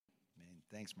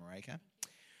Thanks, Marika.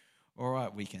 All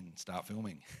right, we can start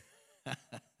filming.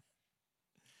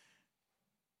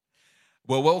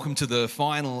 Well, welcome to the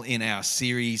final in our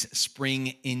series,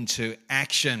 Spring into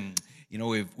Action. You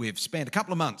know, we've spent a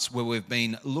couple of months where we've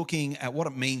been looking at what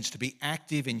it means to be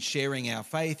active in sharing our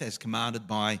faith as commanded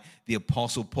by the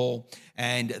Apostle Paul.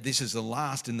 And this is the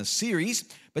last in the series.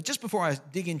 But just before I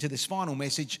dig into this final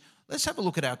message, let's have a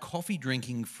look at our coffee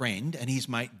drinking friend and his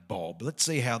mate Bob. Let's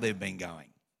see how they've been going.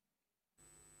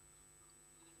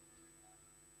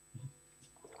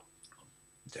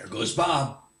 There goes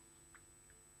Bob.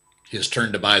 His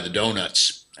turn to buy the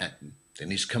donuts, and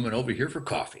then he's coming over here for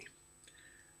coffee.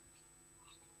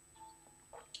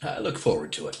 I look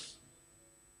forward to it.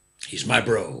 He's my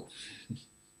bro.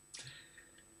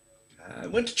 I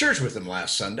went to church with him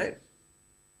last Sunday,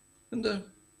 and the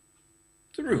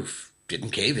roof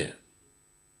didn't cave in.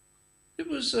 It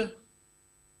was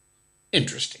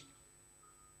interesting.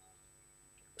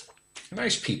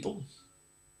 Nice people,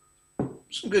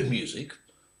 some good music,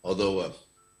 although a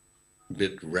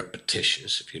bit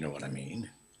repetitious, if you know what I mean.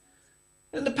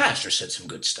 And the pastor said some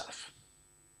good stuff.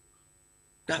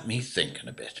 Got me thinking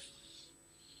a bit.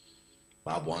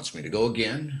 Bob wants me to go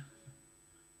again.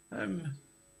 I'm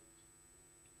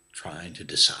trying to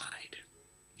decide.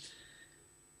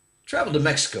 Traveled to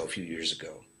Mexico a few years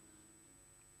ago.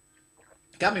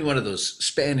 Got me one of those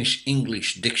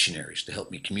Spanish-English dictionaries to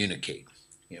help me communicate.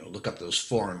 You know, look up those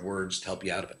foreign words to help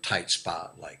you out of a tight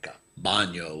spot, like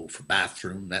baño for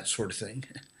bathroom, that sort of thing.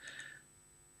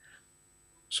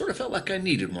 Sort of felt like I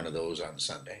needed one of those on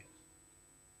Sunday.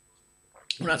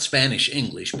 Well, not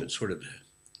Spanish-English, but sort of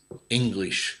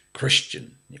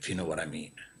English-Christian, if you know what I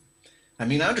mean. I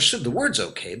mean, I understood the words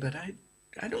okay, but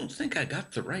I don't think I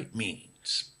got the right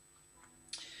meanings.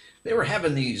 They were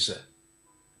having these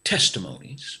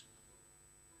testimonies,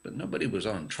 but nobody was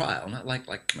on trial, not like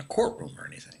in a courtroom or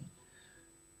anything.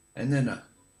 And then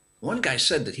one guy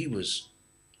said that he was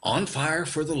on fire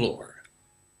for the Lord.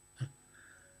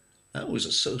 I always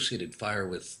associated fire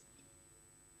with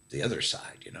the other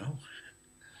side, you know.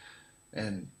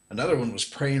 And another one was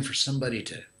praying for somebody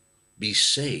to be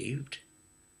saved.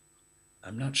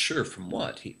 I'm not sure from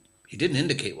what. He didn't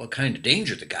indicate what kind of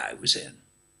danger the guy was in.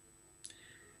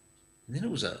 And then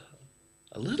it was a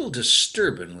little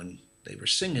disturbing when they were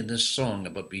singing this song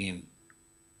about being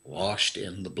washed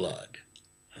in the blood.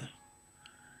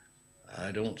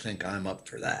 I don't think I'm up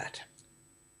for that.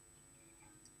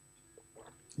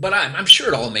 But I'm sure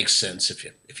it all makes sense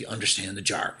if you understand the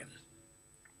jargon.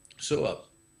 So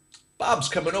Bob's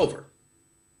coming over.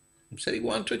 He said he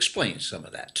wanted to explain some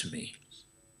of that to me.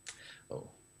 Oh,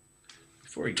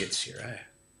 before he gets here,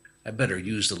 I better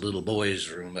use the little boy's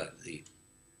room, the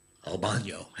al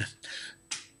baño.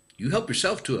 You help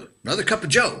yourself to another cup of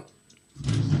joe.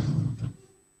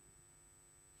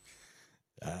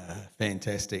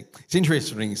 Fantastic. It's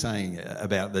interesting saying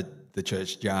about the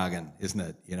church jargon, isn't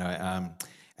it? You know,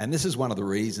 and this is one of the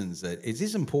reasons that it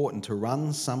is important to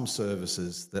run some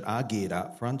services that are geared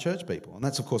up for unchurched people. And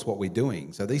that's, of course, what we're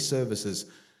doing. So these services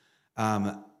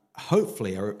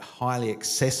hopefully are highly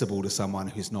accessible to someone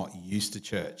who's not used to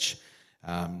church.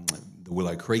 The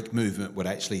Willow Creek movement would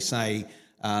actually say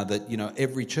that, you know,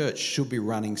 every church should be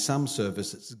running some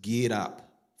service that's geared up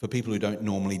for people who don't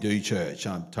normally do church.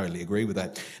 I totally agree with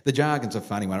that. The jargon's a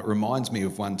funny one. It reminds me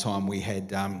of one time we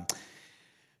had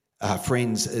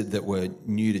friends that were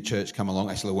new to church come along.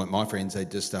 Actually, they weren't my friends. They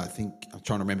just, I think, I'm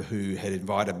trying to remember who had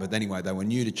invited them. But anyway, they were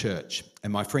new to church.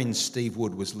 And my friend Steve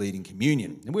Wood was leading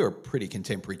communion. And we were a pretty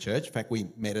contemporary church. In fact, we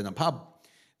met in a pub.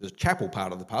 There's a chapel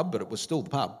part of the pub, but it was still the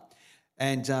pub.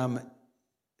 And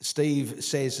Steve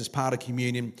says as part of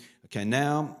communion, okay,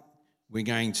 now we're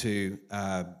going to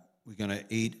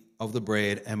eat of the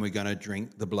bread and we're going to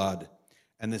drink the blood.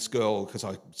 And this girl, because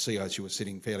I see her, she was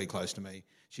sitting fairly close to me,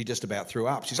 she just about threw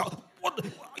up. She's like, what?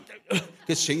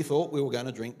 Because she thought we were going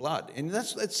to drink blood. And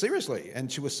that's seriously.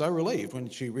 And she was so relieved when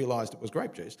she realised it was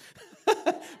grape juice.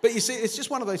 But you see, it's just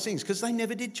one of those things because they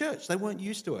never did church. They weren't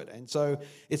used to it. And so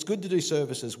it's good to do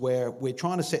services where we're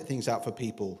trying to set things up for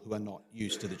people who are not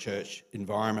used to the church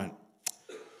environment.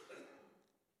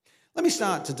 Let me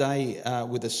start today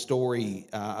with a story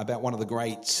about one of the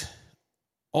great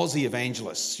Aussie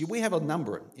evangelists. We have a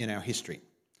number in our history.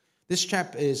 This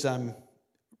chap is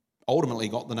ultimately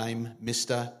got the name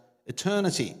Mr.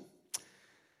 Eternity,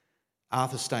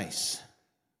 Arthur Stace.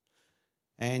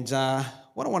 And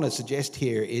what I want to suggest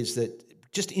here is that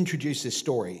just to introduce this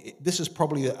story, this is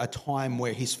probably a time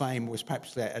where his fame was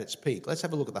perhaps at its peak. Let's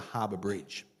have a look at the Harbour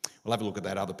Bridge. We'll have a look at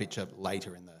that other picture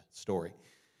later in the story.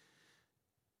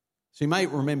 So you may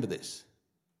remember this,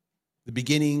 the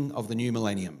beginning of the new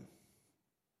millennium.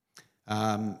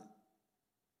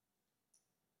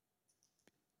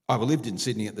 I lived in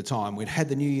Sydney at the time. We'd had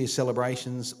the New Year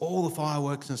celebrations, all the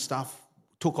fireworks and stuff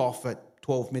took off at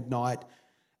 12 midnight.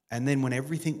 And then when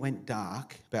everything went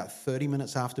dark, about 30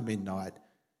 minutes after midnight,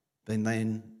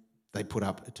 then they put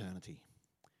up Eternity.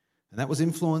 And that was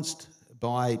influenced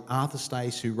by Arthur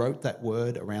Stace, who wrote that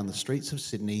word around the streets of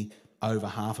Sydney over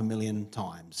 500,000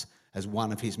 times as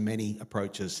one of his many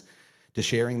approaches to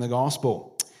sharing the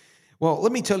gospel. Well,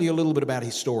 let me tell you a little bit about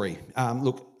his story.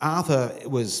 Look, Arthur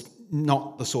was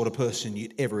not the sort of person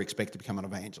you'd ever expect to become an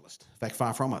evangelist. In fact,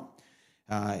 far from it.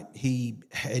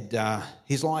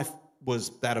 His life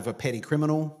was that of a petty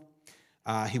criminal.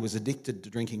 He was addicted to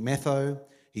drinking metho.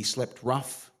 He slept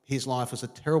rough. His life was a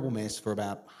terrible mess for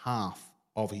about half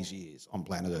of his years on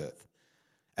planet Earth.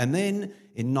 And then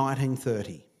in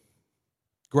 1930,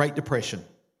 Great Depression,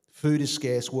 food is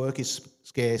scarce, work is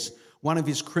scarce. One of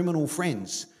his criminal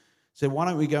friends said, "Why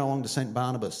don't we go along to St.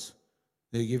 Barnabas?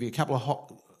 They'll give you a couple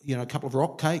of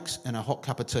rock cakes and a hot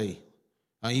cup of tea.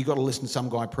 You've got to listen to some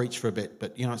guy preach for a bit,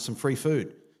 but, some free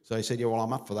food." So he said, "Yeah, well,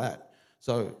 I'm up for that."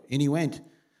 So in he went,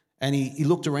 and he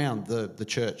looked around the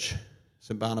church,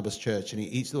 St. Barnabas Church, and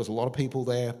there was a lot of people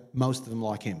there, most of them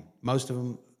like him. Most of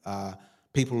them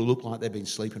people who looked like they'd been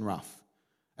sleeping rough.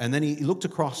 And then he looked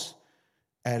across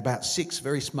at about 6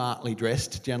 very smartly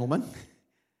dressed gentlemen,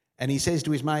 and he says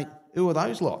to his mate, "Who are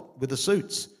those lot with the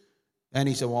suits?" And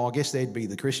he said, "Well, I guess they'd be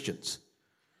the Christians."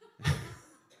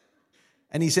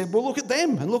 And he said, "Well, look at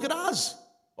them and look at us.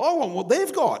 I want what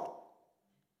they've got."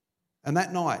 And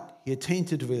that night, he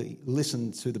attentively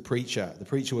listened to the preacher. The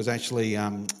preacher was actually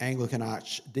Anglican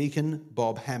Archdeacon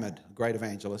Bob Hammond, a great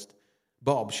evangelist.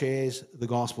 Bob shares the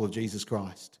gospel of Jesus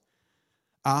Christ.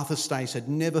 Arthur Stace had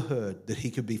never heard that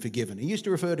he could be forgiven. He used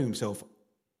to refer to himself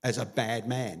as a bad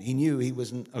man. He knew he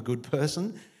wasn't a good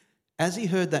person. As he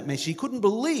heard that message, he couldn't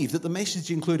believe that the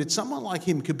message included someone like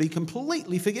him could be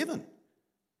completely forgiven.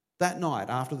 That night,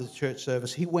 after the church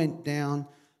service, he went down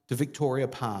to Victoria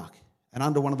Park, and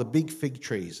under one of the big fig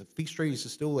trees are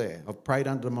still there. I've prayed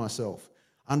under them myself.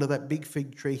 Under that big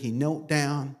fig tree, he knelt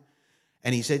down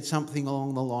and he said something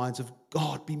along the lines of,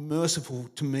 "God, be merciful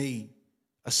to me,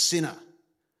 a sinner."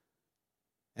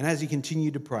 And as he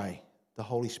continued to pray, the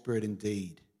Holy Spirit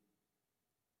indeed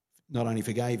not only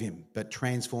forgave him, but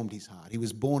transformed his heart. He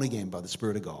was born again by the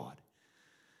Spirit of God.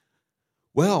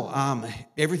 Well,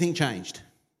 everything changed.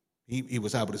 He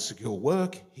was able to secure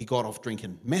work. He got off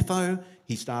drinking metho.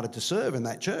 He started to serve in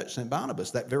that church, St.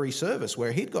 Barnabas, that very service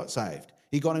where he'd got saved.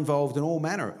 He got involved in all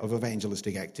manner of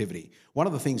evangelistic activity. One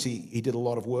of the things he did a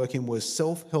lot of work in was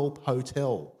Self-Help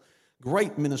Hotel.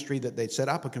 Great ministry that they'd set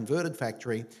up, a converted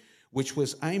factory, which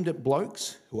was aimed at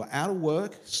blokes who were out of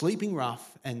work, sleeping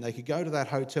rough, and they could go to that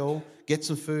hotel, get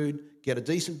some food, get a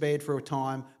decent bed for a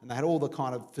time, and they had all the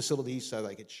kind of facilities so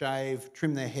they could shave,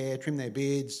 trim their hair, trim their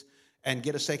beards, and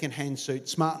get a second-hand suit,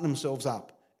 smarten themselves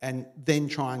up, and then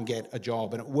try and get a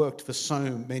job. And it worked for so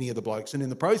many of the blokes. And in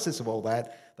the process of all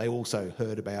that, they also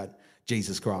heard about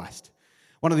Jesus Christ.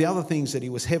 One of the other things that he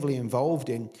was heavily involved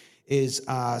in is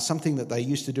something that they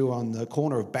used to do on the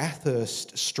corner of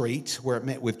Bathurst Street, where it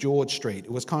met with George Street.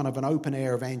 It was kind of an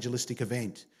open-air evangelistic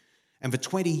event. And for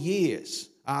 20 years,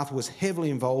 Arthur was heavily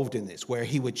involved in this, where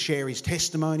he would share his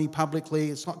testimony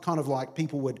publicly. It's not kind of like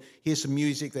people would hear some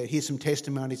music, they'd hear some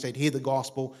testimonies, they'd hear the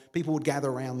gospel. People would gather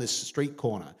around this street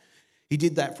corner. He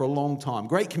did that for a long time.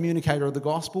 Great communicator of the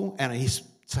gospel, and he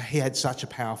had such a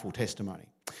powerful testimony.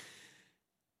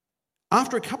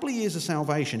 After a couple of years of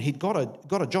salvation, he'd got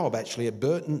a job actually at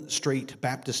Burton Street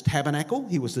Baptist Tabernacle.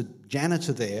 He was the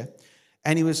janitor there,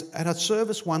 and he was at a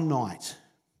service one night.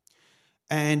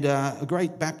 And a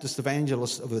great Baptist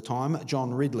evangelist of the time,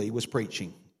 John Ridley, was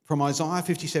preaching. From Isaiah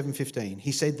 57:15,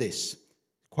 he said this,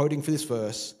 quoting for this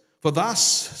verse, "For thus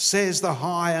says the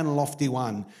high and lofty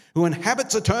one, who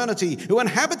inhabits eternity,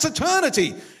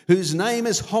 whose name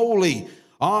is holy.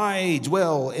 I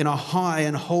dwell in a high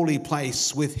and holy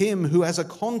place with him who has a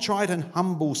contrite and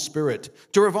humble spirit,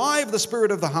 to revive the spirit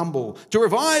of the humble, to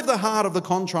revive the heart of the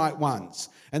contrite ones."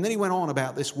 And then he went on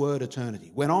about this word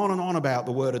eternity, went on and on about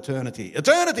the word eternity.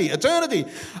 Eternity.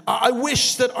 I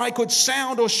wish that I could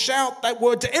sound or shout that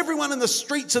word to everyone in the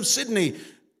streets of Sydney.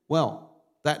 Well,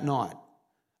 that night,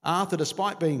 Arthur,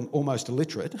 despite being almost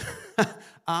illiterate,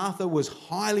 Arthur was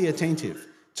highly attentive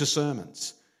to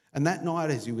sermons. And that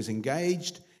night, as he was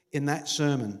engaged in that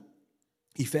sermon,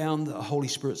 he found that the Holy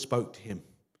Spirit spoke to him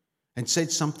and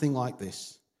said something like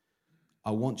this: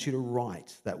 "I want you to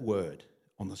write that word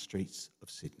on the streets of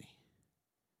Sydney."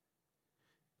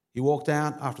 He walked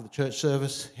out after the church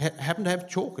service, happened to have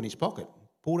chalk in his pocket,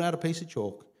 pulled out a piece of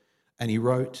chalk, and he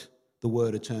wrote the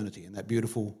word eternity in that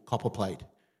beautiful copper plate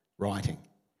writing.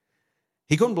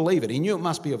 He couldn't believe it. He knew it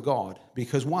must be of God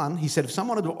because, one, he said, if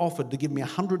someone had offered to give me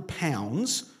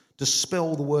 £100 to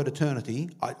spell the word eternity,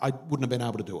 I wouldn't have been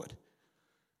able to do it.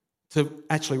 To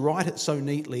actually write it so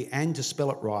neatly and to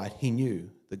spell it right, he knew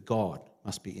that God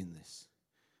must be in this.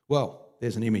 Well,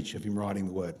 there's an image of him writing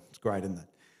the word. It's great, isn't it?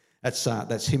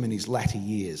 That's him in his latter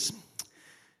years.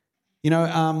 You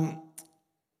know,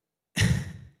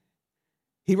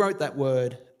 he wrote that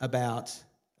word about,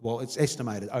 well, it's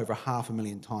estimated over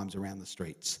 500,000 times around the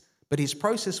streets. But his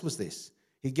process was this.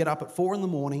 He'd get up at 4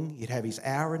 a.m, he'd have his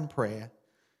hour in prayer,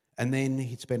 and then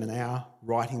he'd spend an hour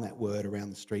writing that word around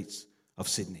the streets of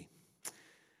Sydney.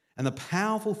 And the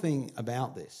powerful thing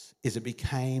about this is it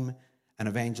became an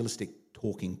evangelistic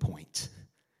talking point.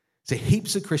 So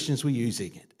heaps of Christians were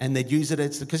using it, and they'd use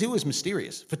it because it was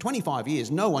mysterious. For 25 years,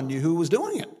 no one knew who was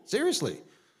doing it, seriously.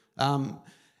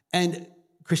 And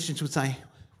Christians would say,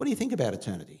 what do you think about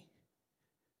eternity?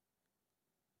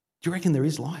 Do you reckon there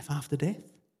is life after death?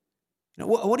 You know,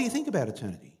 what do you think about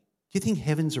eternity? Do you think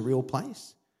heaven's a real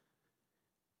place?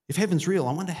 If heaven's real,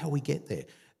 I wonder how we get there.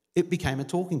 It became a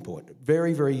talking point.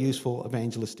 Very, very useful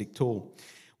evangelistic tool.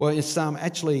 Well, it's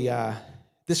actually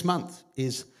this month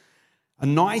is a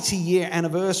 90-year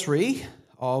anniversary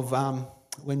of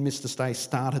when Mr. Stay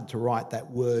started to write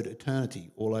that word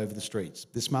eternity all over the streets.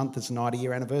 This month is a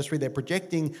 90-year anniversary. They're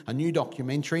projecting a new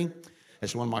documentary.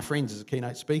 Actually, one of my friends is a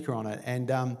keynote speaker on it.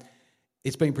 And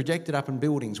it's been projected up in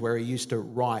buildings where he used to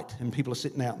write, and people are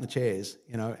sitting out in the chairs,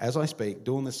 you know, as I speak,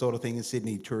 doing this sort of thing in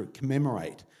Sydney to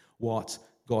commemorate what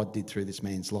God did through this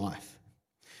man's life.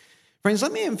 Friends,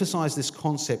 let me emphasise this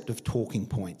concept of talking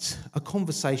points, a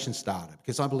conversation starter,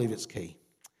 because I believe it's key.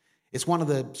 It's one of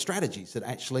the strategies that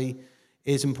actually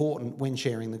is important when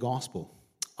sharing the gospel.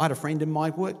 I had a friend in my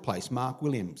workplace, Mark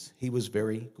Williams. He was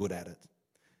very good at it.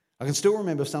 I can still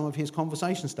remember some of his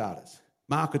conversation starters.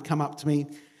 Mark would come up to me,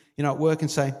 you know, at work and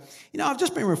say, you know, I've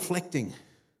just been reflecting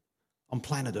on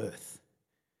planet Earth.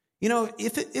 You know,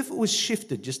 if it was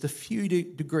shifted just a few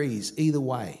degrees either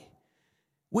way,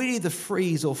 we'd either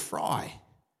freeze or fry.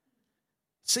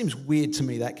 It seems weird to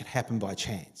me that could happen by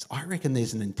chance. I reckon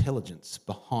there's an intelligence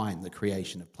behind the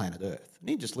creation of planet Earth. And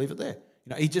he'd just leave it there. You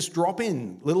know, he'd just drop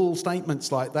in little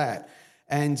statements like that.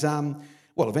 And,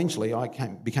 well, eventually I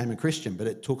became a Christian, but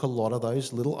it took a lot of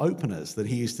those little openers that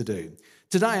he used to do.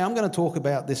 Today I'm going to talk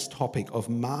about this topic of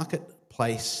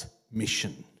marketplace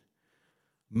mission.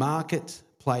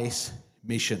 Marketplace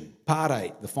mission. Part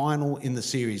 8, the final in the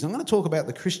series. I'm going to talk about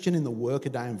the Christian in the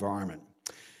workaday environment.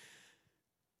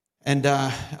 And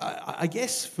I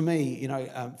guess for me, you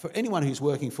know, for anyone who's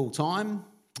working full-time,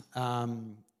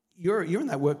 you're in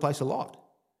that workplace a lot.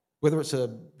 Whether it's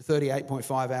a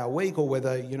 38.5-hour week or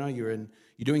whether, you know, you're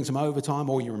doing some overtime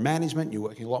or you're in management, you're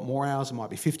working a lot more hours, it might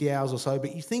be 50 hours or so,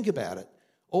 but you think about it,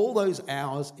 all those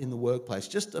hours in the workplace,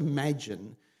 just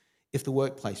imagine if the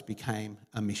workplace became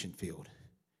a mission field.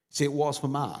 See, it was for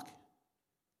Mark,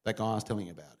 that guy I was telling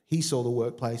you about. He saw the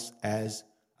workplace as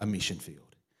a mission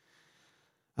field.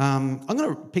 I'm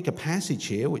going to pick a passage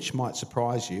here which might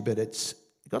surprise you, but it's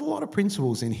got a lot of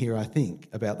principles in here, I think,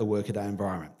 about the workaday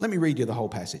environment. Let me read you the whole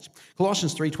passage.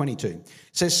 Colossians 3:22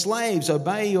 says, slaves,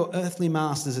 obey your earthly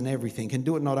masters in everything, and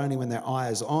do it not only when their eye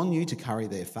is on you to curry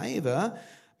their favour,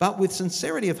 but with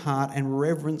sincerity of heart and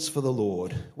reverence for the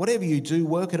Lord. Whatever you do,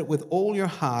 work at it with all your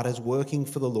heart as working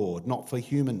for the Lord, not for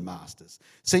human masters,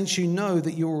 since you know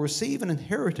that you will receive an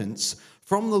inheritance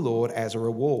from the Lord as a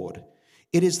reward.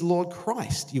 It is the Lord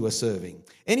Christ you are serving.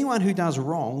 Anyone who does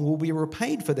wrong will be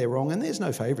repaid for their wrong, and there's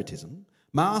no favoritism.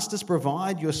 Masters,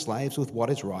 provide your slaves with what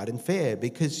is right and fair,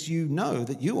 because you know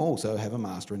that you also have a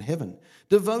master in heaven.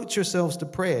 Devote yourselves to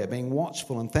prayer, being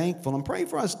watchful and thankful, and pray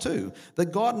for us too,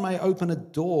 that God may open a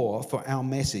door for our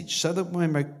message, so that we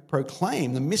may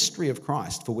proclaim the mystery of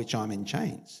Christ, for which I'm in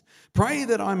chains. Pray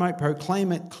that I might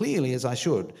proclaim it clearly as I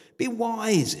should. Be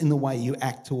wise in the way you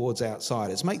act towards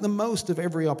outsiders. Make the most of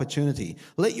every opportunity.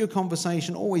 Let your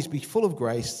conversation always be full of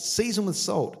grace, seasoned with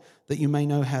salt, that you may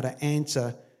know how to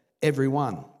answer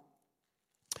everyone.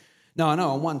 Now, I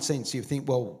know in one sense you think,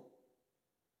 well,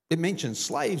 it mentions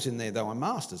slaves in there, though, and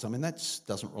masters. I mean, that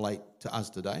doesn't relate to us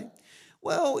today.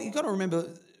 Well, you've got to remember,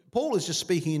 Paul is just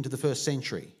speaking into the first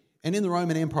century. And in the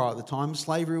Roman Empire at the time,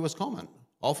 slavery was common.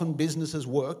 Often businesses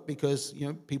worked because, you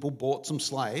know, people bought some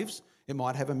slaves. It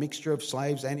might have a mixture of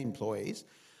slaves and employees.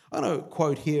 I'm going to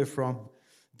quote here from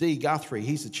D. Guthrie.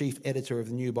 He's the chief editor of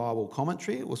the New Bible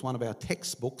Commentary. It was one of our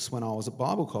textbooks when I was at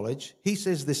Bible college. He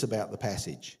says this about the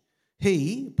passage.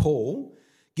 He, Paul,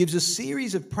 gives a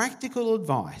series of practical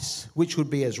advice which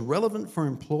would be as relevant for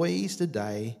employees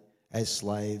today as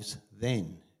slaves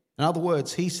then. In other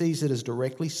words, he sees it as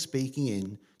directly speaking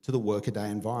in to the workaday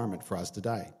environment for us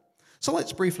today. So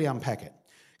let's briefly unpack it.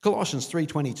 Colossians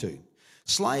 3:22.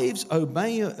 Slaves,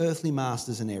 obey your earthly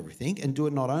masters in everything, and do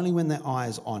it not only when their eye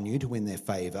is on you to win their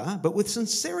favour, but with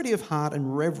sincerity of heart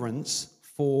and reverence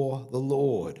for the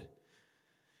Lord.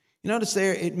 You notice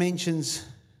there it mentions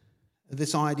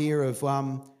this idea of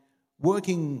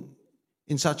working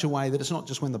in such a way that it's not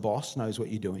just when the boss knows what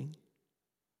you're doing.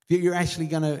 You're actually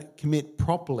going to commit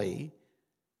properly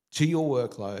to your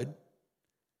workload,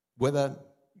 whether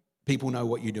people know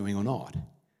what you're doing or not.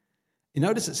 You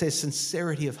notice it says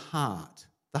sincerity of heart.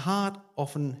 The heart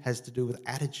often has to do with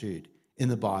attitude in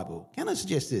the Bible. Can I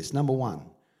suggest this? Number one,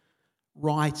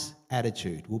 right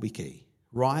attitude will be key.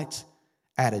 Right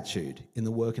attitude in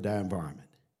the workaday environment.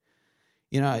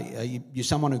 You know, you're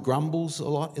someone who grumbles a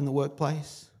lot in the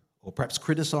workplace, or perhaps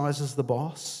criticises the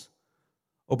boss,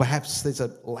 or perhaps there's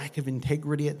a lack of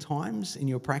integrity at times in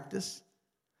your practice.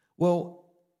 Well,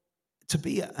 to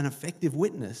be an effective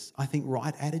witness, I think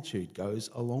right attitude goes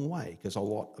a long way, because a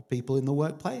lot of people in the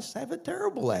workplace have a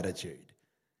terrible attitude.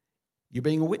 You're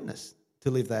being a witness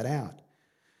to live that out.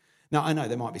 Now, I know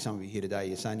there might be some of you here today,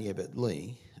 you're saying, yeah, but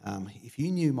Lee, if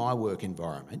you knew my work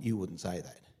environment, you wouldn't say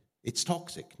that. It's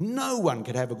toxic. No one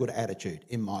could have a good attitude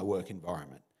in my work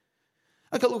environment.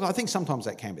 Okay, look, I think sometimes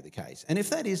that can be the case. And if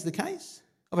that is the case,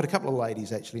 I've had a couple of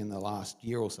ladies actually in the last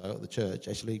year or so at the church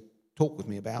actually talk with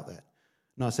me about that.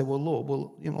 And I said, well, Lord,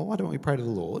 why don't we pray to the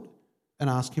Lord and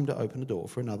ask him to open a door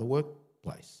for another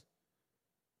workplace?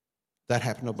 That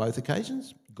happened on both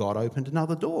occasions. God opened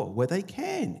another door where they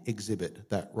can exhibit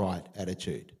that right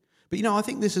attitude. But, I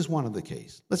think this is one of the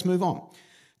keys. Let's move on.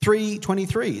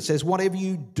 3:23, it says, whatever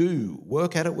you do,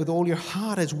 work at it with all your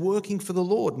heart as working for the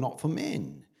Lord, not for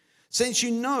men. Since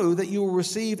you know that you will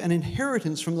receive an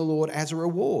inheritance from the Lord as a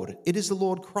reward. It is the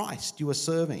Lord Christ you are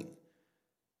serving.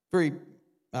 Very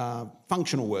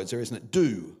functional words there, isn't it?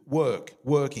 Do, work,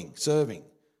 working, serving.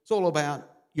 It's all about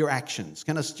your actions.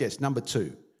 Can I suggest number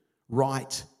 2,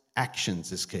 right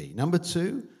actions is key. Number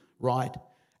 2, right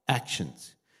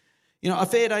actions. A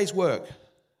fair day's work,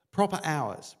 proper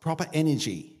hours, proper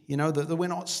energy, that we're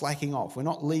not slacking off. We're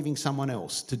not leaving someone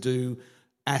else to do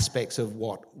aspects of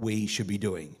what we should be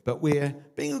doing, but we're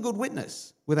being a good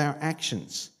witness with our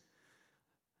actions.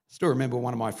 I still remember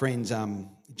one of my friends,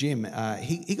 Jim,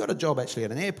 he got a job actually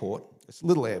at an airport, this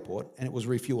little airport, and it was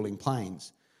refueling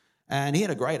planes. And he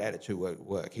had a great attitude at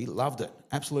work. He loved it,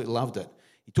 absolutely loved it.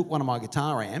 He took one of my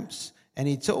guitar amps, and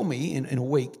he told me in a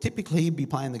week, typically he'd be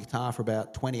playing the guitar for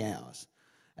about 20 hours.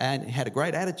 And he had a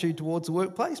great attitude towards the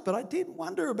workplace, but I did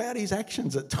wonder about his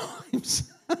actions at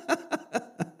times.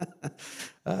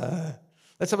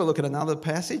 Let's have a look at another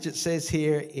passage. It says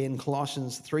here in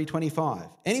Colossians 3:25,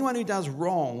 anyone who does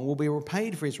wrong will be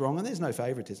repaid for his wrong, and there's no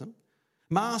favoritism.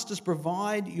 Masters,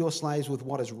 provide your slaves with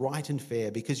what is right and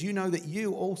fair, because you know that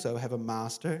you also have a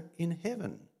master in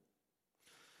heaven.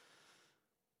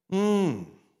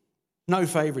 No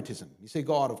favoritism. You see,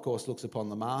 God, of course, looks upon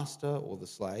the master or the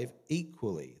slave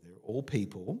equally. They're all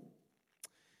people.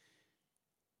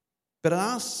 But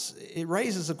it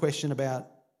raises a question about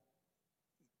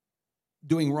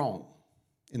doing wrong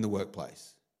in the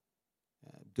workplace.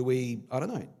 Do we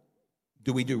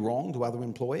do wrong to other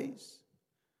employees?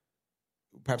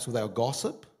 Perhaps with our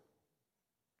gossip?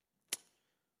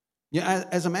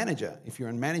 As a manager, if you're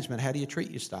in management, how do you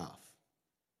treat your staff?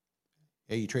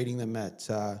 Are you treating them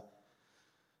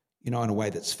in a way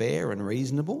that's fair and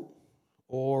reasonable?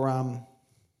 Or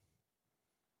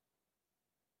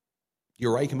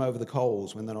you rake them over the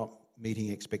coals when they're not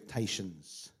meeting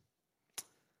expectations?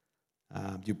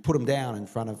 You put them down in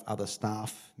front of other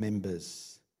staff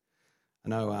members? I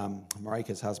know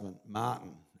Marika's husband,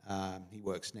 Martin, he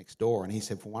works next door, and he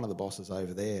said for one of the bosses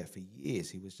over there for years,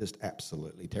 he was just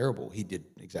absolutely terrible. He did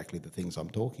exactly the things I'm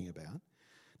talking about.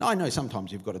 Now, I know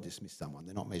sometimes you've got to dismiss someone.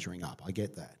 They're not measuring up. I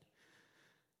get that.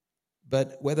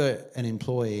 But whether an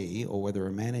employee or whether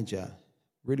a manager,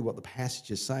 really what the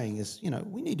passage is saying is,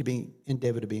 we need to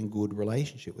endeavour to be in good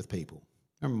relationship with people.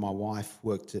 I remember my wife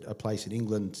worked at a place in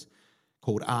England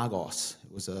called Argos.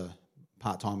 It was a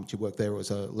part-time, she worked there. It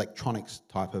was an electronics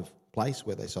type of place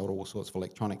where they sold all sorts of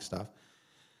electronic stuff.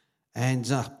 And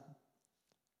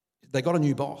they got a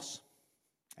new boss.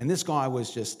 And this guy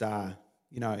was just,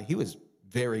 he was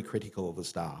very critical of the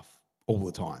staff all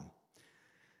the time.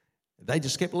 They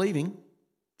just kept leaving.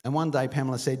 And one day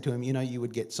Pamela said to him, you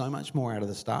would get so much more out of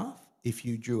the staff if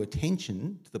you drew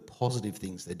attention to the positive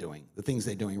things they're doing, the things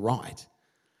they're doing right.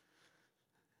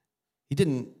 He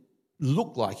didn't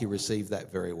look like he received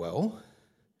that very well,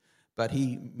 but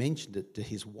he mentioned it to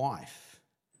his wife.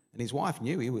 And his wife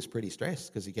knew he was pretty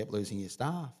stressed because he kept losing his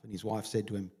staff. And his wife said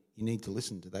to him, "You need to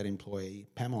listen to that employee,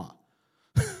 Pamela."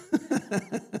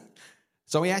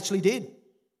 So he actually did.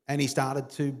 And he started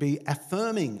to be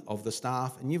affirming of the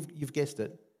staff. And you've guessed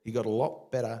it, he got a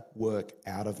lot better work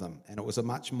out of them. And it was a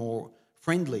much more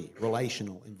friendly,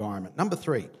 relational environment. Number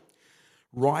 3,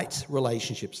 right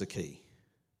relationships are key.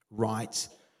 Right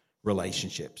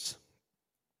relationships.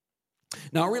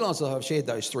 Now, I realise that I've shared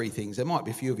those 3 things. There might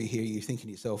be a few of you here, you're thinking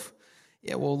to yourself,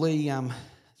 yeah, well, Lee,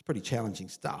 it's pretty challenging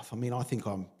stuff. I mean, I think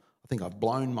I've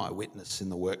blown my witness in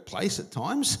the workplace at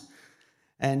times.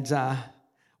 And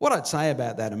what I'd say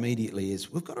about that immediately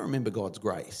is we've got to remember God's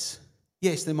grace.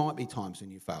 Yes, there might be times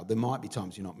when you failed. There might be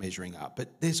times you're not measuring up.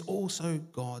 But there's also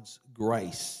God's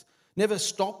grace. Never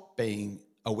stop being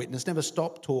a witness. Never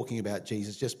stop talking about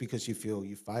Jesus just because you feel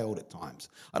you failed at times.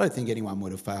 I don't think anyone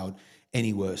would have failed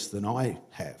any worse than I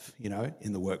have,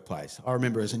 in the workplace. I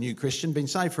remember as a new Christian, been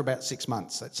saved for about 6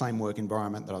 months, that same work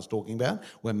environment that I was talking about,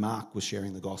 where Mark was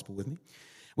sharing the gospel with me.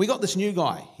 We got this new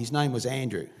guy. His name was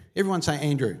Andrew. Everyone say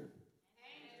Andrew.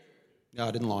 No,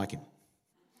 I didn't like him.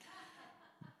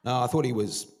 No, I thought he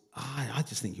was, I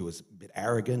just think he was a bit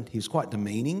arrogant. He was quite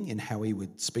demeaning in how he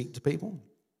would speak to people.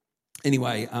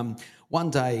 Anyway, one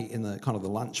day in the kind of the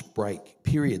lunch break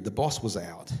period, the boss was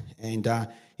out and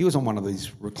he was on one of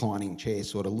these reclining chairs,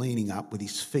 sort of leaning up with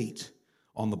his feet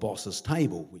on the boss's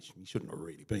table, which he shouldn't have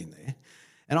really been there.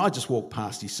 And I just walked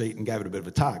past his seat and gave it a bit of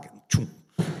a tug.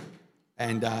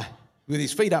 And with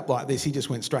his feet up like this, he just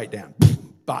went straight down,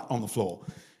 butt on the floor.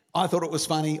 I thought it was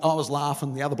funny. I was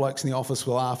laughing. The other blokes in the office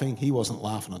were laughing. He wasn't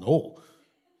laughing at all.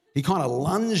 He kind of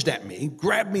lunged at me,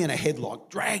 grabbed me in a headlock,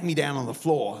 dragged me down on the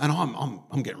floor, and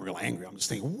I'm getting real angry. I'm just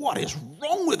thinking, what is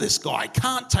wrong with this guy?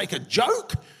 Can't take a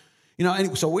joke?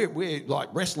 And so we're like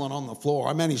wrestling on the floor.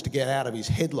 I managed to get out of his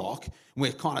headlock, and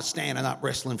we're kind of standing up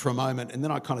wrestling for a moment, and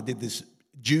then I kind of did this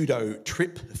judo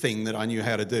trip thing that I knew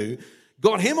how to do,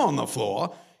 got him on the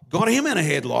floor, got him in a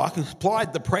headlock, and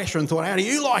applied the pressure and thought, how do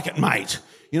you like it, mate?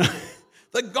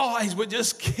 The guys were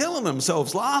just killing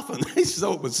themselves laughing. They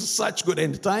thought it was such good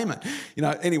entertainment.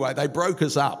 Anyway, they broke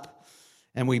us up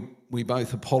and we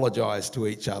both apologised to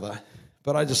each other.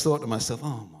 But I just thought to myself,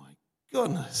 oh my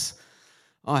goodness,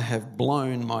 I have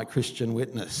blown my Christian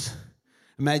witness.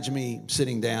 Imagine me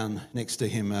sitting down next to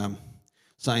him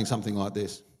saying something like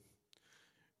this: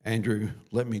 Andrew,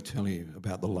 let me tell you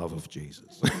about the love of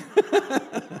Jesus.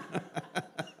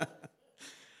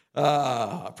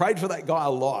 I prayed for that guy a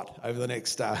lot over the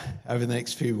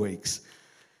next few weeks.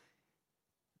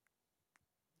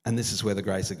 And this is where the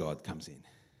grace of God comes in.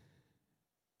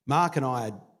 Mark and I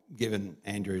had given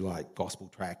Andrew like gospel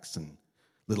tracts and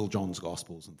Little John's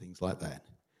Gospels and things like that.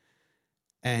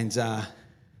 And, I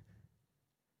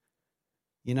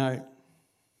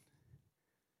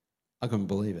couldn't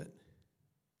believe it.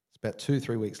 It's about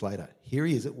 2-3 weeks later. Here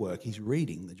he is at work. He's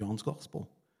reading the John's Gospel.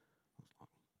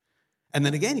 And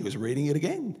then again, he was reading it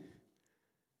again.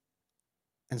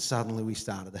 And suddenly we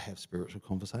started to have spiritual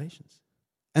conversations.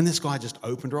 And this guy just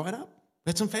opened right up.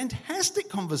 We had some fantastic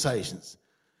conversations.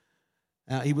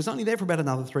 He was only there for about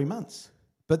another 3 months.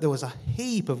 But there was a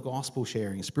heap of gospel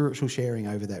sharing, spiritual sharing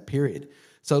over that period.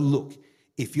 So look,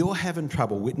 if you're having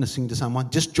trouble witnessing to someone,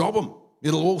 just job them.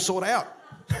 It'll all sort out.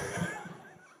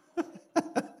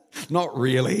 Not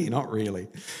really.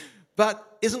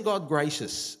 But isn't God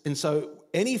gracious? And so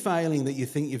any failing that you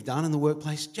think you've done in the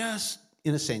workplace, just,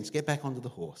 in a sense, get back onto the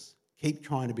horse. Keep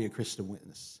trying to be a Christian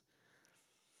witness.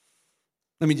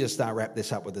 Let me just wrap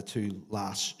this up with the 2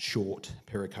 last short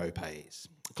pericopes.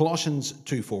 Colossians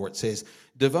 2:4, it says,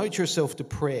 devote yourself to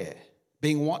prayer,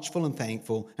 being watchful and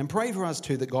thankful, and pray for us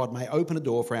too that God may open a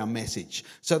door for our message,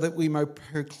 so that we may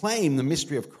proclaim the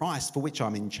mystery of Christ, for which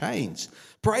I'm in chains.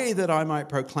 Pray that I might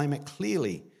proclaim it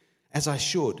clearly, as I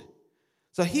should.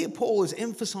 So here Paul is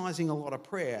emphasising a lot of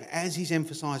prayer as he's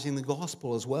emphasising the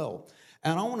gospel as well.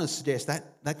 And I want to suggest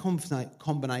that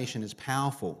combination is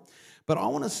powerful. But I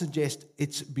want to suggest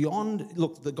it's beyond...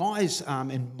 Look, the guys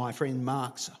in my friend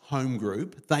Mark's home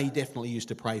group, they definitely used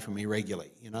to pray for me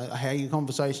regularly. How are your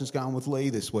conversations going with Lee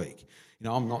this week?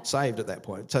 I'm not saved at that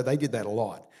point. So they did that a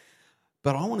lot.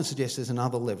 But I want to suggest there's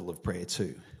another level of prayer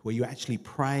too, where you actually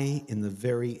pray in the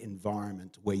very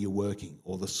environment where you're working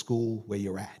or the school where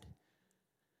you're at.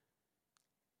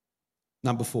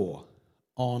 Number 4,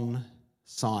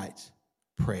 on-site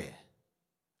prayer.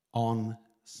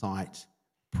 On-site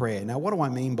prayer. Now, what do I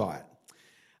mean by it?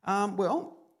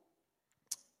 Well,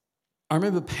 I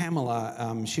remember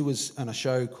Pamela, she was on a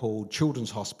show called Children's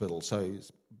Hospital. So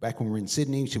back when we were in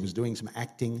Sydney, she was doing some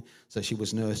acting. So she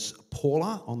was Nurse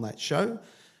Paula on that show.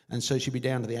 And so she'd be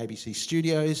down to the ABC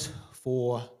studios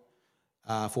for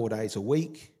 4 days a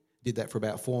week. Did that for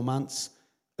about 4 months.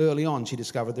 Early on, she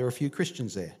discovered there were a few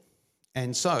Christians there.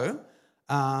 And so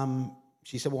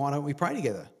she said, well, why don't we pray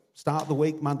together? Start the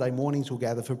week, Monday mornings, we'll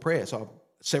gather for prayer. So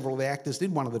several of the actors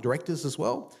did, one of the directors as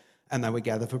well, and they would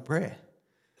gather for prayer.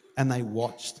 And they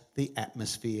watched the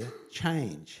atmosphere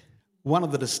change. One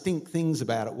of the distinct things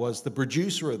about it was the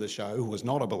producer of the show, who was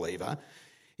not a believer,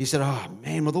 he said, oh,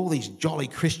 man, with all these jolly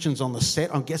Christians on the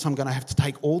set, I guess I'm going to have to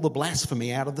take all the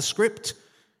blasphemy out of the script,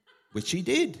 which he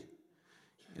did.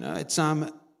 You know, it's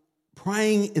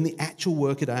praying in the actual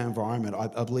workaday environment,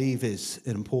 I believe, is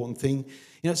an important thing.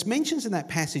 You know, it's mentioned in that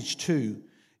passage too.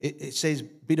 It says,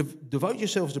 devote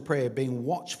yourselves to prayer, being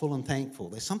watchful and thankful.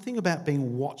 There's something about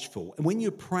being watchful. And when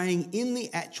you're praying in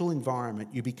the actual environment,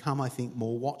 you become, I think,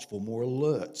 more watchful, more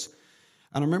alert.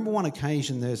 And I remember one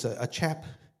occasion, there's a chap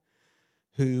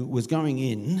who was going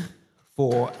in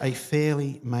for a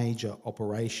fairly major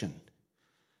operation.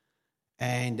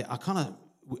 And I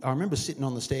remember sitting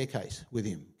on the staircase with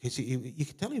him because you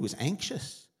could tell he was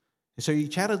anxious. And so he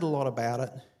chatted a lot about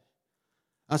it.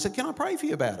 I said, can I pray for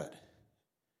you about it?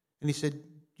 And he said,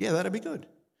 yeah, that'd be good.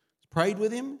 Prayed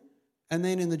with him, and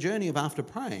then in the journey of after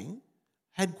praying,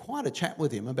 had quite a chat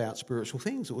with him about spiritual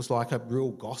things. It was like a real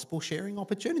gospel sharing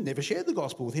opportunity. Never shared the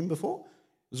gospel with him before.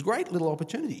 It was a great little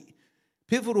opportunity.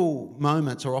 Pivotal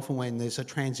moments are often when there's a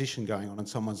transition going on in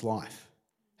someone's life.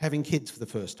 Having kids for the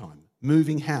first time,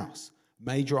 moving house,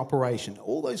 major operation,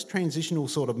 all those transitional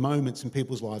sort of moments in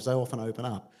people's lives, they often open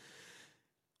up.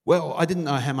 Well, I didn't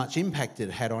know how much impact it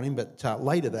had on him, but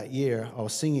later that year, I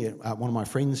was singing at one of my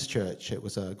friends' church. It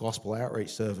was a gospel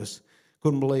outreach service.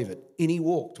 Couldn't believe it. In he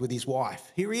walked with his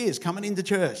wife. Here he is, coming into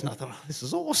church. And I thought, oh, this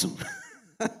is awesome.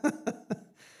 Let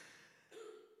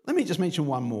me just mention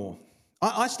one more.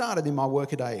 I started in my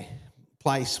workaday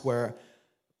place where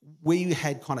we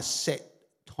had kind of set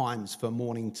times for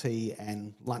morning tea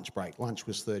and lunch break. Lunch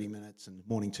was 30 minutes and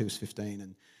morning tea was 15.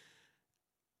 And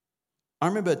I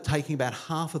remember taking about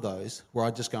half of those where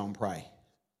I'd just go and pray.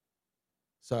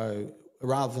 So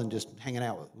rather than just hanging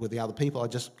out with the other people,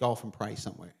 I'd just go off and pray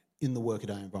somewhere in the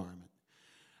workaday environment.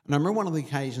 And I remember one of the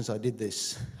occasions I did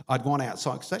this, I'd gone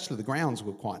outside, because actually the grounds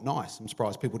were quite nice. I'm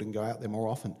surprised people didn't go out there more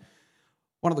often.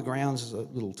 One of the grounds is a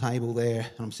little table there,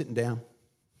 and I'm sitting down,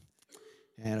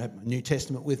 and I have my New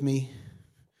Testament with me,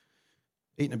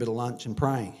 eating a bit of lunch and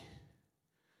praying.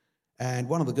 And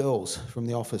one of the girls from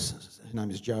the office, her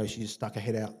name is Jo, she just stuck her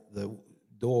head out the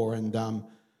door and I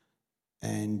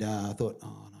thought,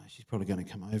 oh no, she's probably going to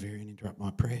come over here and interrupt my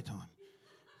prayer time.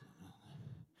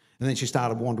 And then she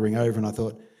started wandering over and I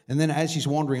thought, and then as she's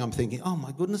wandering, I'm thinking, oh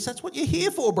my goodness, that's what you're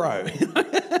here for, bro.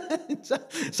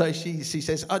 So she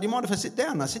says, oh, do you mind if I sit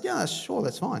down? And I said, yeah, sure,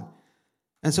 that's fine.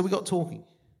 And so we got talking,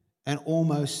 and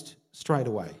almost straight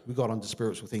away we got onto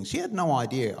spiritual things. She had no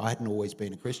idea I hadn't always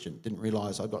been a Christian, didn't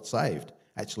realise I got saved,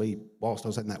 actually, whilst I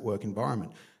was in that work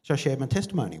environment. So I shared my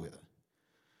testimony with her.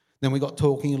 Then we got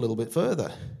talking a little bit further,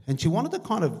 and she wanted to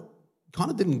kind of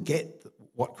didn't get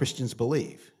what Christians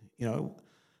believe, you know.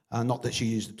 Not that she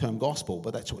used the term gospel,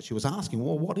 but that's what she was asking.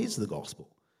 Well, what is the gospel?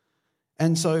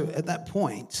 And so at that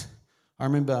point, I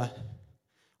remember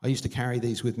I used to carry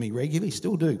these with me regularly,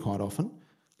 still do quite often,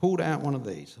 pulled out one of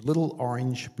these, a little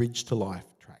orange Bridge to Life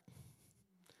track.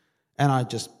 And I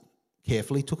just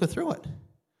carefully took her through it.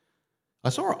 I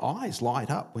saw her eyes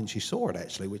light up when she saw it,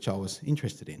 actually, which I was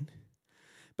interested in.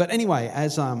 But anyway,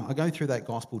 as I go through that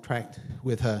gospel tract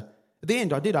with her, at the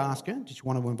end, I did ask her, did she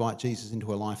want to invite Jesus into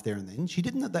her life there and then? She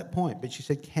didn't at that point, but she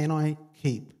said, can I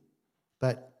keep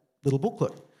that little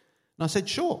booklet? And I said,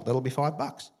 sure, that'll be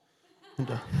 $5.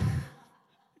 And,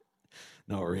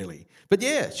 not really. But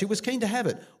yeah, she was keen to have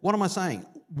it. What am I saying?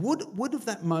 Would have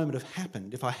that moment have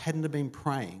happened if I hadn't have been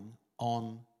praying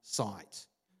on site?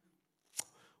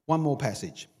 One more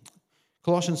passage.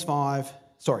 Colossians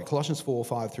 4,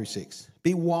 5 through 6.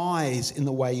 Be wise in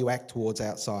the way you act towards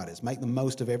outsiders. Make the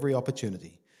most of every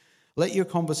opportunity. Let your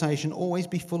conversation always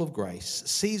be full of grace,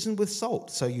 seasoned with salt,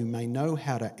 so you may know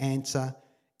how to answer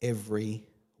every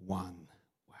one.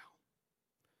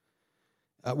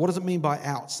 Wow. What does it mean by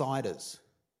outsiders?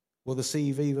 Well, the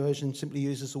CEV version simply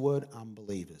uses the word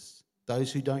unbelievers.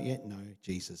 Those who don't yet know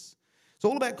Jesus. It's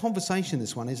all about conversation,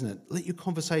 this one, isn't it? Let your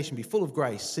conversation be full of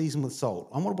grace, seasoned with salt.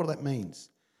 I wonder what that means.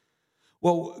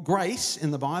 Well, grace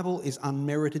in the Bible is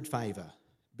unmerited favour,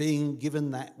 being given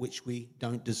that which we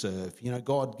don't deserve. You know,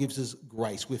 God gives us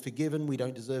grace. We're forgiven. We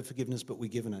don't deserve forgiveness, but we're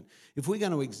given it. If we're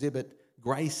going to exhibit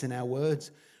grace in our words,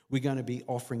 we're going to be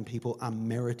offering people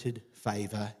unmerited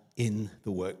favour in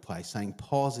the workplace, saying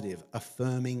positive,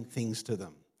 affirming things to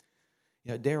them.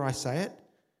 You know, dare I say it?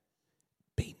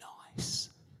 Be nice.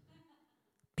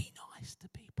 Be nice to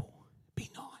people. Be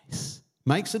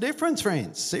Makes a difference,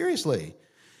 friends, seriously.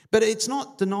 But it's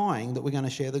not denying that we're going to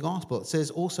share the gospel. It says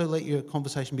also let your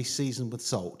conversation be seasoned with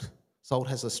salt. Salt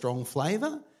has a strong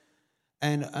flavour.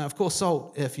 And of course,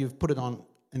 salt, if you've put it on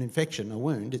an infection, a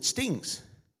wound, it stings.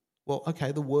 Well,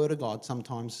 okay, the word of God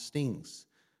sometimes stings.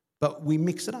 But we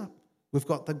mix it up. We've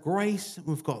got the grace and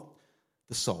we've got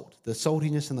the salt. The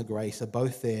saltiness and the grace are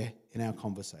both there in our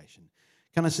conversation.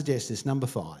 Can I suggest this? Number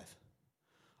 5,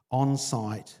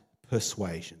 on-site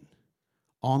persuasion.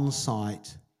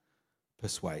 On-site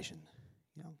persuasion.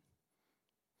 Yeah.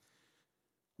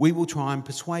 We will try and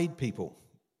persuade people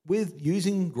with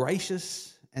using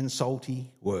gracious and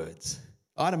salty words.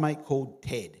 I had a mate called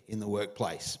Ted in the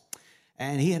workplace,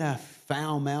 and he had a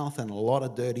foul mouth and a lot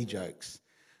of dirty jokes.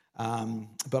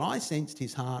 But I sensed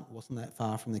his heart wasn't that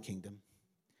far from the kingdom.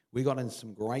 We got into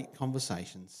some great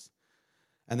conversations.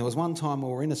 And there was one time we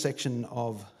were in a section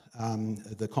of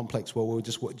the complex where we were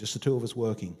just the two of us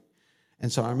working.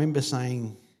 And so I remember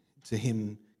saying to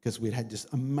him, because we'd had this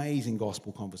amazing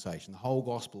gospel conversation, the whole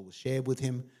gospel was shared with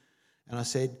him. And I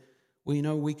said, well, you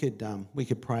know, we could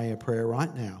pray a prayer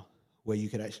right now where you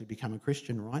could actually become a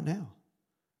Christian right now.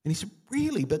 And he said,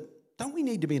 really? But don't we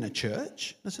need to be in a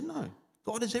church? And I said, no,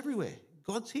 God is everywhere.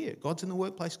 God's here. God's in the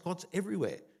workplace. God's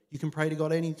everywhere. You can pray to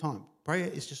God anytime. Prayer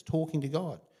is just talking to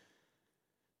God.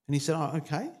 And he said, oh,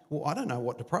 okay, well, I don't know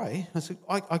what to pray. I said,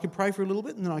 I could pray for a little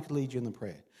bit and then I could lead you in the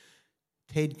prayer.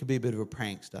 Ted could be a bit of a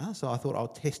prankster, so I thought I'll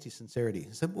test his sincerity.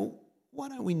 I said, well, why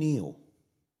don't we kneel?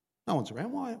 No one's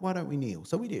around. Why don't we kneel?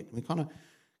 So we did. We kind of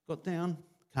got down,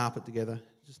 carpet together,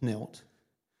 just knelt.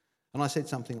 And I said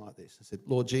something like this. I said,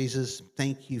 Lord Jesus,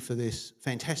 thank you for this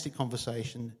fantastic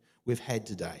conversation we've had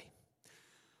today.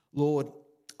 Lord,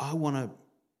 I want to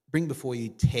bring before you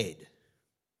Ted.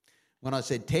 When I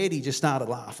said Ted, he just started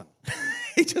laughing.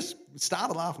 He just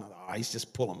started laughing. I thought, oh, he's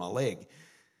just pulling my leg.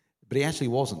 But he actually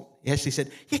wasn't. He actually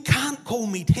said, you can't call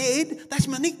me Ted. That's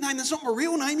my nickname. That's not my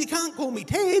real name. You can't call me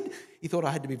Ted. He thought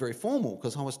I had to be very formal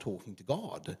because I was talking to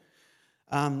God.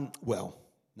 Well,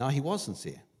 no, he was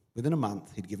sincere. Within a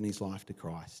month, he'd given his life to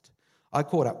Christ. I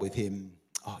caught up with him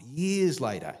years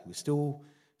later. He was still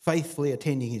faithfully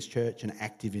attending his church and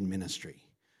active in ministry.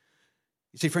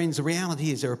 You see, friends, the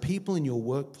reality is there are people in your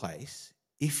workplace,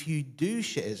 if you do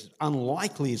share, as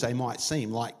unlikely as they might seem,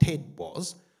 like Ted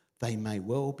was, they may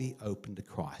well be open to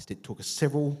Christ. It took us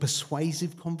several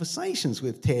persuasive conversations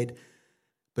with Ted,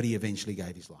 but he eventually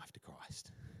gave his life to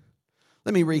Christ.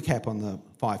 Let me recap on the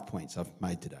 5 points I've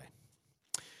made today.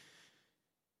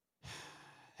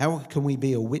 How can we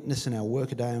be a witness in our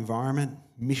workaday environment?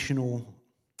 Missional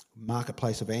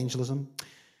marketplace evangelism.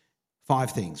 5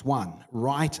 things. 1,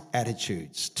 right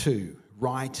attitudes. 2,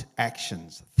 right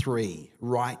actions. 3,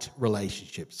 right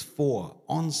relationships. 4,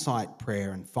 on-site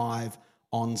prayer. And 5,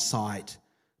 on-site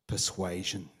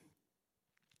persuasion.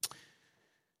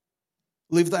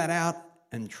 Live that out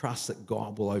and trust that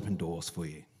God will open doors for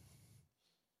you.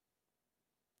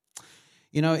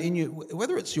 You know,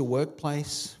 whether it's your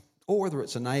workplace or whether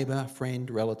it's a neighbour, friend,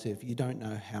 relative, you don't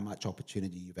know how much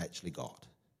opportunity you've actually got.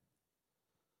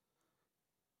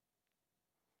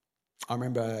 I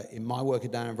remember in my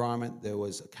workaday environment, there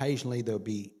would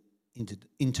be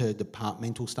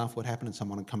interdepartmental stuff would happen and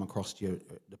someone would come across to your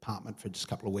department for just a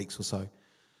couple of weeks or so.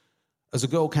 As a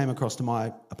girl came across to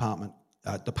my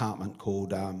department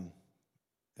called, actually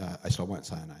I won't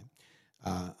say her name,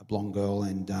 a blonde girl,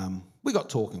 and we got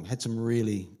talking, had some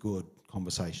really good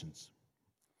conversations.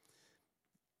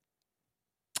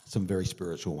 Some very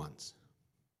spiritual ones.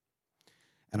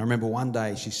 And I remember one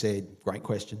day she said, great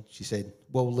question, she said,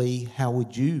 well, Lee, how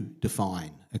would you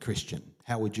define a Christian?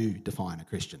 How would you define a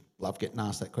Christian? Love getting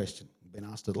asked that question. I've been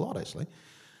asked it a lot, actually.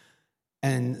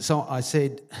 And so I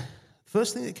said,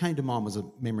 first thing that came to mind was a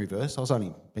memory verse. I was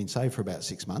only been saved for about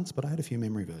 6 months, but I had a few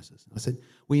memory verses. I said,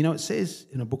 well, you know, it says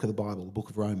in a book of the Bible, the book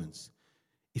of Romans,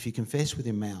 if you confess with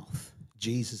your mouth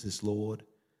Jesus is Lord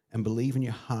and believe in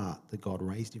your heart that God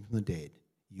raised him from the dead,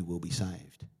 you will be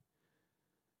saved.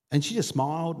 And she just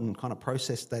smiled and kind of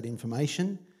processed that information.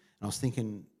 And I was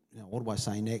thinking, you know, what do I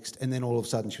say next? And then all of a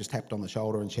sudden she was tapped on the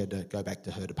shoulder and she had to go back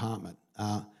to her department.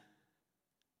 And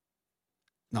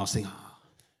I was thinking,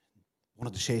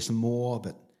 wanted to share some more,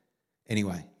 but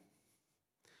anyway.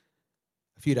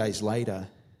 A few days later,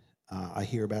 I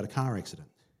hear about a car accident.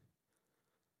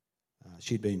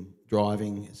 She'd been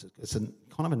driving. It's a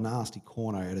kind of a nasty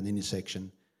corner at an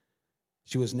intersection.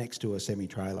 She was next to a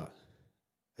semi-trailer.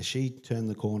 As she turned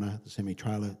the corner, the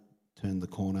semi-trailer turned the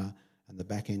corner, and the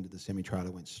back end of the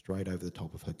semi-trailer went straight over the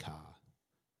top of her car.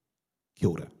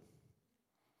 Killed her.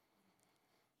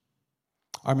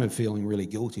 I remember feeling really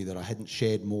guilty that I hadn't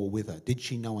shared more with her. Did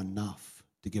she know enough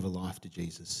to give her life to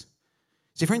Jesus?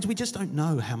 See, friends, we just don't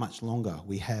know how much longer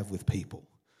we have with people.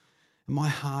 And my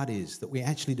heart is that we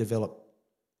actually develop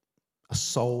a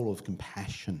soul of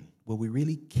compassion where we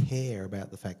really care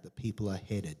about the fact that people are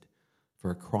headed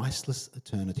for a Christless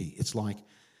eternity. It's like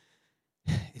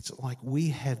we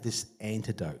have this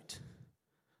antidote.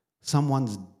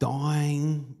 Someone's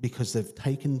dying because they've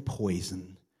taken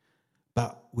poison,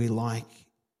 but we're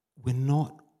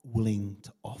not willing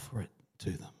to offer it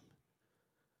to them.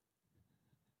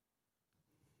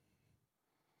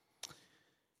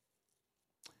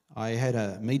 I had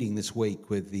a meeting this week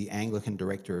with the Anglican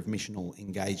Director of Missional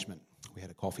Engagement. We had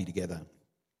a coffee together.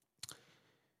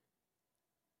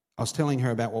 I was telling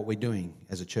her about what we're doing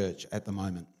as a church at the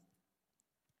moment.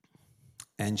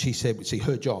 And she said, see,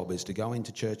 her job is to go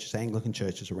into churches, Anglican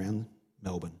churches around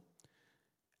Melbourne,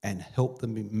 and help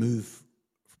them move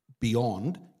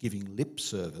beyond giving lip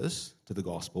service to the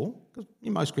gospel. Because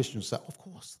most Christians say, of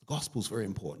course, the gospel's very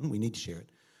important, we need to share it.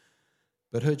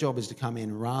 But her job is to come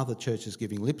in, rather churches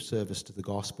giving lip service to the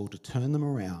gospel, to turn them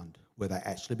around where they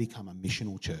actually become a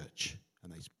missional church.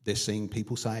 And they're seeing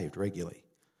people saved regularly.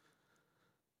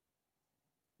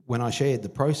 When I shared the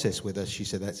process with her, she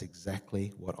said, that's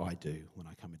exactly what I do when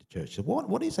I come into church. She said,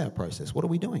 what is our process? What are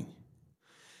we doing?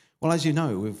 Well, as you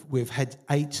know, we've had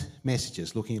 8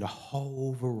 messages looking at a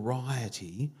whole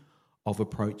variety of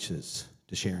approaches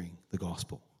to sharing the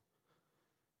gospel.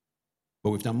 But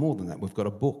we've done more than that. We've got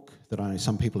a book that I know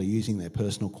some people are using their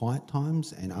personal quiet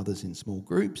times and others in small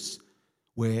groups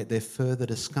where they're further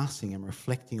discussing and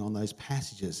reflecting on those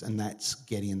passages, and that's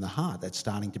getting in the heart. That's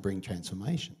starting to bring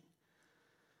transformation.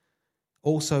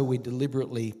 Also, we're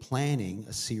deliberately planning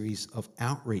a series of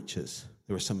outreaches.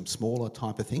 There are some smaller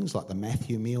type of things like the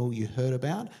Matthew meal you heard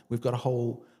about. We've got a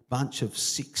whole bunch of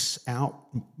 6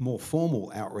 more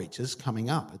formal outreaches coming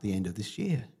up at the end of this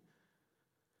year.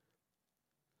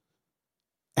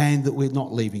 And that we're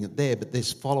not leaving it there, but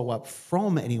there's follow-up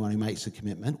from anyone who makes a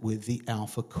commitment with the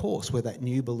Alpha course, where that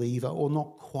new believer or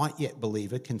not quite yet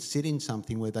believer can sit in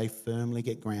something where they firmly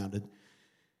get grounded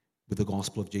with the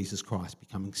gospel of Jesus Christ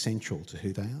becoming central to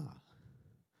who they are.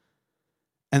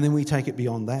 And then we take it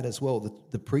beyond that as well.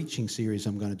 The preaching series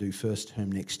I'm going to do first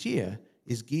term next year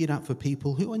is geared up for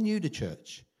people who are new to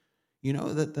church. You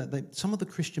know, that some of the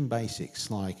Christian basics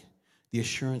like the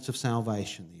assurance of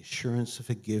salvation, the assurance of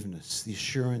forgiveness, the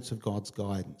assurance of God's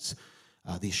guidance,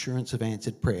 the assurance of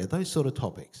answered prayer, those sort of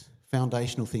topics,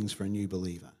 foundational things for a new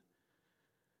believer.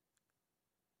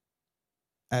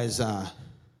 As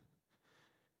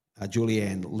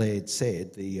Julianne Laird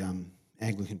said, the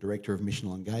Anglican Director of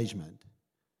Missional Engagement,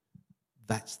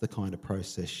 that's the kind of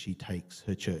process she takes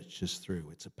her churches through.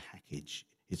 It's a package.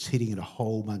 It's hitting at a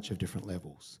whole bunch of different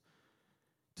levels.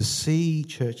 To see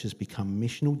churches become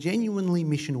missional, genuinely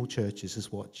missional churches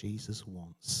is what Jesus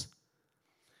wants.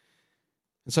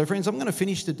 And so, friends, I'm going to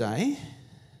finish today.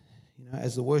 You know,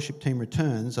 as the worship team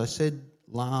returns, I said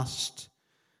last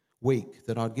week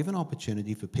that I'd give an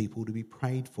opportunity for people to be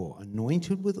prayed for,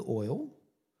 anointed with oil,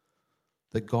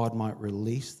 that God might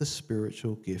release the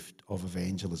spiritual gift of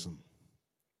evangelism.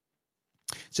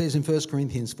 It says in 1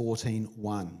 Corinthians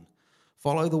 14:1,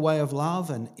 follow the way of love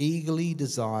and eagerly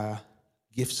desire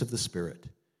gifts of the Spirit.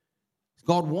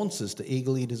 God wants us to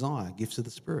eagerly desire gifts of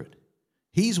the Spirit.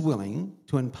 He's willing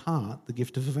to impart the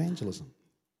gift of evangelism.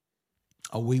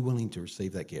 Are we willing to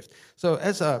receive that gift? So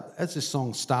as this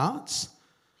song starts,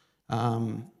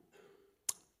 I'm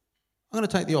going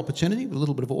to take the opportunity with a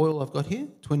little bit of oil I've got here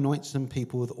to anoint some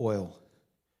people with oil,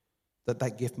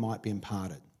 that gift might be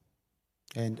imparted.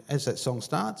 And as that song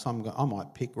starts, I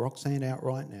might pick Roxanne out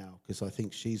right now because I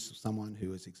think she's someone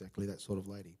who is exactly that sort of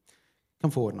lady.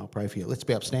 Come forward and I'll pray for you. Let's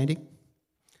be upstanding.